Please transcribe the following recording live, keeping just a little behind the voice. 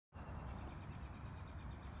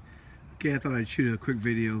Okay, I thought I'd shoot a quick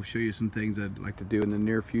video, show you some things I'd like to do in the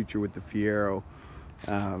near future with the Fiero.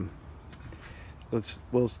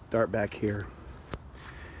 We'll start back here.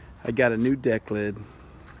 I got a new deck lid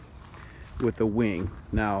with a wing.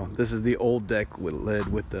 Now, this is the old deck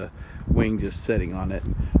lid with the wing just sitting on it,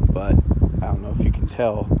 but I don't know if you can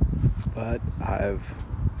tell, but I've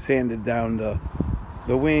sanded down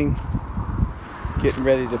the wing, getting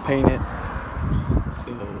ready to paint it.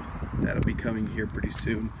 So that'll be coming here pretty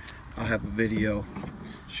soon. I'll have a video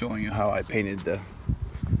showing you how I painted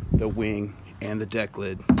the wing and the deck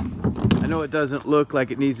lid. I know it doesn't look like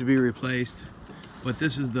it needs to be replaced, but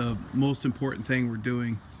this is the most important thing we're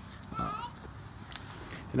doing,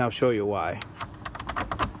 and I'll show you why.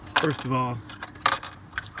 First of all,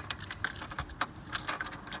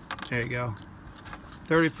 there you go,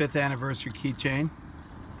 35th anniversary keychain,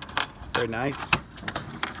 very nice.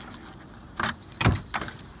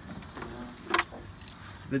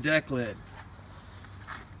 The deck lid,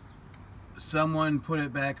 someone put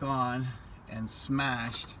it back on and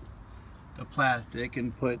smashed the plastic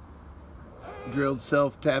and put drilled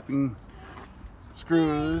self-tapping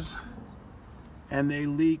screws, and they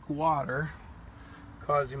leak water,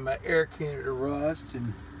 causing my air cleaner to rust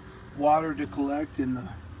and water to collect in the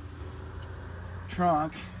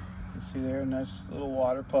trunk. You see there, a nice little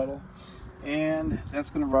water puddle, and that's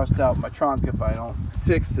going to rust out my trunk if I don't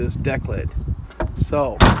fix this deck lid.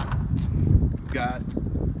 So, got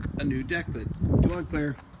a new deck lid. Go on,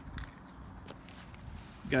 Claire.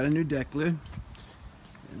 Got a new deck lid.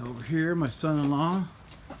 And over here, my son-in-law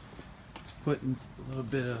is putting a little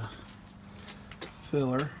bit of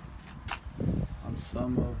filler on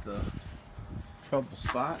some of the trouble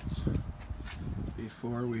spots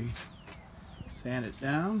before we sand it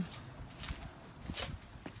down.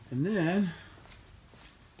 And then,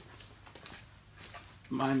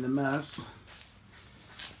 mind the mess,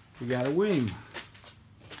 we got a wing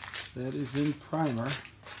that is in primer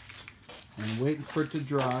and waiting for it to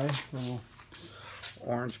dry. Little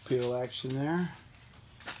orange peel action there.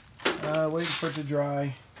 Waiting for it to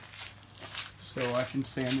dry so I can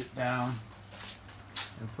sand it down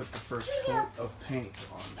and put the first coat of paint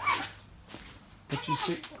on. But you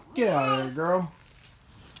see, get out of there, girl.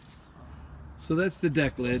 So that's the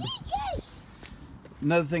deck lid.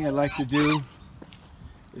 Another thing I'd like to do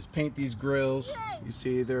is paint these grills. You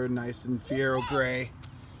see they're nice and Fiero gray.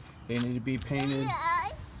 They need to be painted.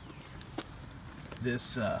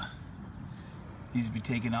 This needs to be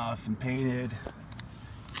taken off and painted.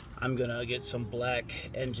 I'm gonna get some black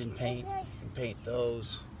engine paint and paint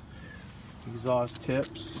those. Exhaust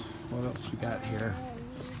tips. What else we got here?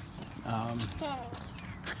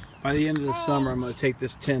 By the end of the summer, I'm gonna take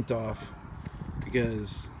this tint off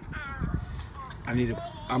because I'm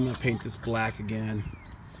gonna paint this black again.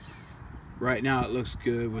 Right now it looks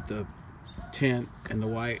good with the tint and the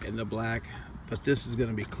white and the black, but this is going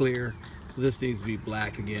to be clear, so this needs to be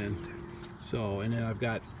black again. So, and then I've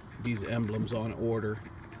got these emblems on order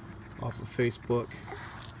off of Facebook.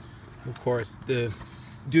 Of course, the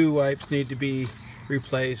dew wipes need to be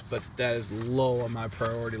replaced, but that is low on my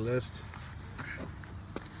priority list.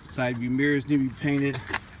 Side view mirrors need to be painted,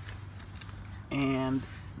 and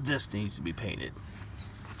this needs to be painted.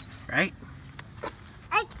 Right?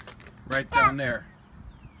 Right down there.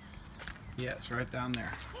 Yes, right down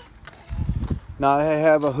there. Now I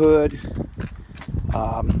have a hood.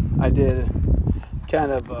 I did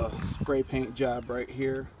kind of a spray paint job right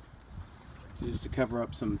here just to cover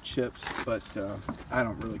up some chips, but I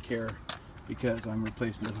don't really care because I'm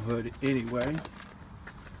replacing the hood anyway.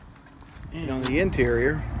 And on the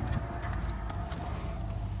interior,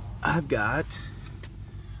 I've got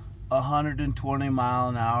 120 mile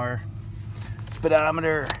an hour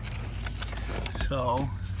speedometer. So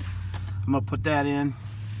I'm gonna put that in.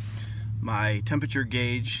 My temperature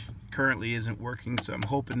gauge currently isn't working, so I'm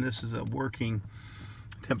hoping this is a working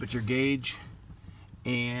temperature gauge.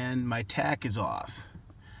 And my tack is off.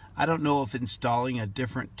 I don't know if installing a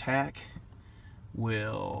different tack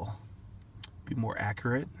will be more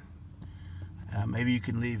accurate. Maybe you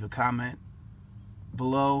can leave a comment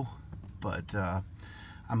below, but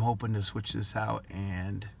I'm hoping to switch this out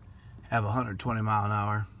and have 120 mile an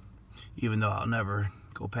hour, even though I'll never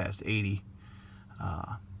go past 80,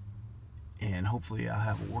 and hopefully I'll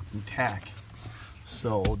have a working tack.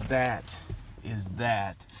 So that is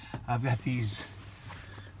that. I've got these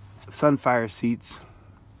Sunfire seats,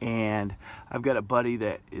 and I've got a buddy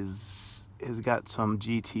that has got some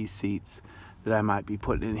GT seats that I might be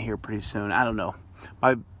putting in here pretty soon. I don't know.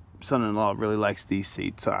 My son-in-law really likes these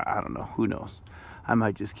seats, so I don't know. Who knows? I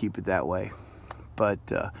might just keep it that way. But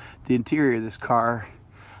the interior of this car,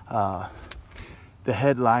 the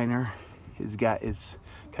headliner is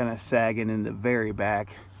kind of sagging in the very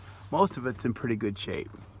back. Most of it's in pretty good shape,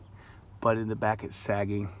 but in the back it's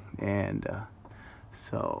sagging, and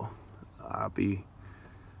so I'll be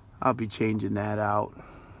changing that out.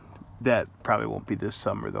 That probably won't be this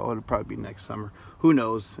summer though. It'll probably be next summer. Who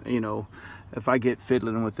knows? You know, if I get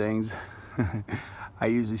fiddling with things, I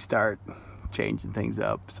usually start changing things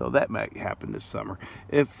up. So that might happen this summer.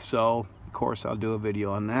 If so, of course, I'll do a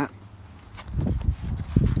video on that.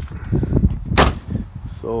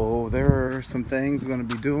 So there are some things I'm going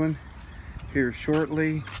to be doing here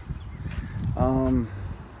shortly. Oh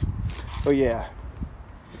yeah,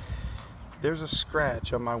 there's a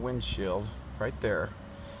scratch on my windshield right there.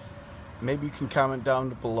 Maybe you can comment down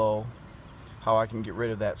below how I can get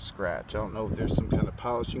rid of that scratch. I don't know if there's some kind of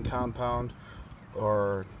polishing compound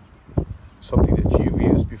or something that you've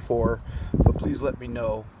used before, but please let me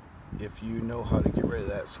know if you know how to get rid of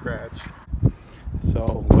that scratch.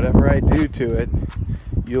 So whatever I do to it,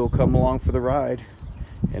 you'll come along for the ride,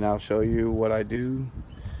 and I'll show you what I do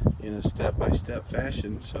in a step-by-step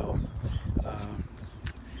fashion. So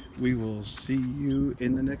we will see you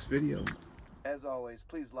in the next video. As always,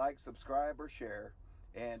 please like, subscribe, or share,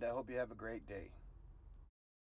 and I hope you have a great day.